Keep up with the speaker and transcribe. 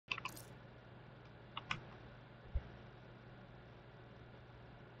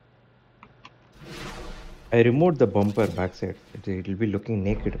I removed the bumper backside. It'll be looking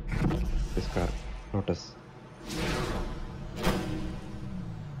naked. This car, Lotus.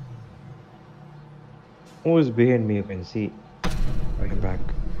 Who is behind me? You can see my back.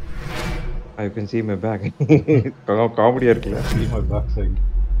 You can see my back. Comedy இருக்குல்ல. See my backside.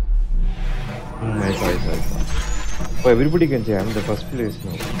 I saw. Oh, everybody can say I'm the first place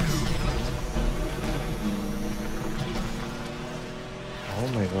now. Oh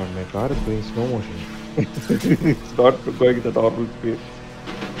my god, my car is going slow motion. It's not going at the normal speed.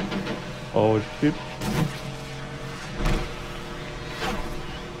 Oh shit.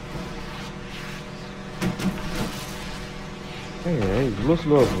 Hey,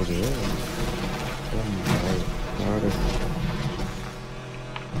 slow போகுது. Oh my god.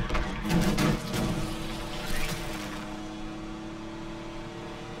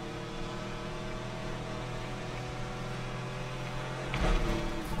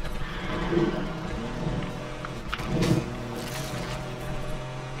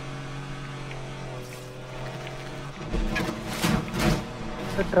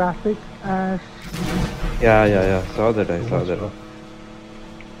 The traffic as Yeah. Saw that. I saw that.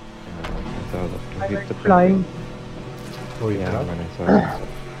 I went flying. Oh yeah, man, I saw that.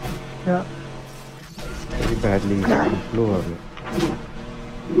 Yeah. Very badly flew away.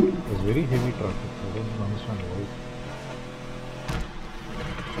 it was very heavy traffic. I don't understand why.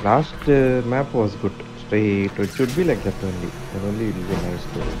 Last map was good. Straight. It should be like that only. Then only it will be nice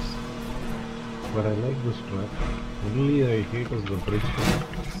to us. But I like this track. Only I hate is the bridge one.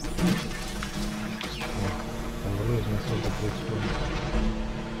 I always mess up the bridge one.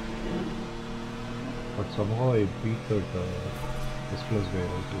 But somehow I beat that this place guy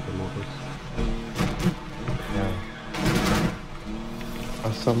right with the Lotus. Yeah.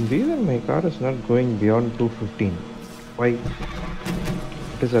 For some reason my car is not going beyond 215. Why?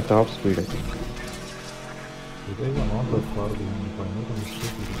 It is a top speed, I think. You guys are not that far behind. If I make a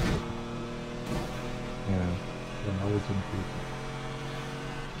mistake, it is okay. Yeah. But now it's in peak.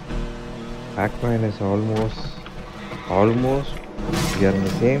 Pac-Man is almost. We are in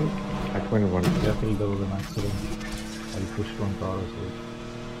the same. Pac-Man 1. Yeah, till there was an accident. I pushed one car aside.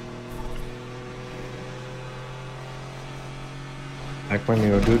 Pac-Man,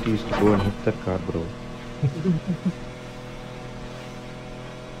 your duty is to go and hit that car, bro.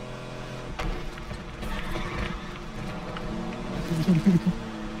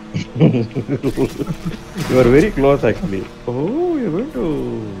 You are very close actually. Oh, you're going to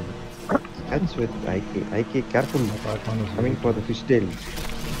catch with IK. IK, careful. Pac-Man is Coming for the fishtail.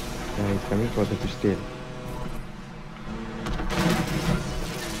 Yeah, he's coming for the fishtail.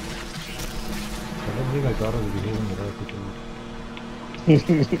 Suddenly my car is behaving erratically.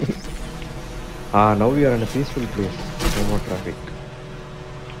 Now we are in a peaceful place. No more traffic.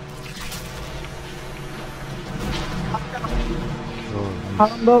 Oh,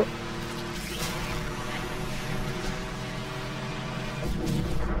 nice.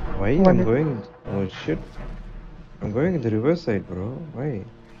 Why I'm going? Oh shit! I'm going in the reverse side, bro. Why?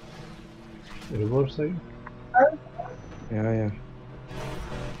 The reverse side? Yeah.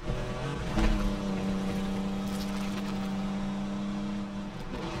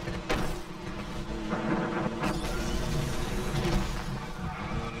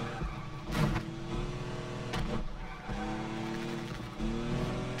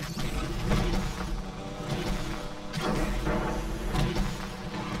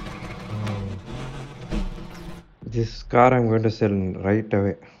 This car I'm going to sell right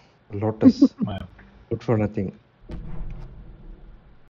away. Lotus. Good for nothing.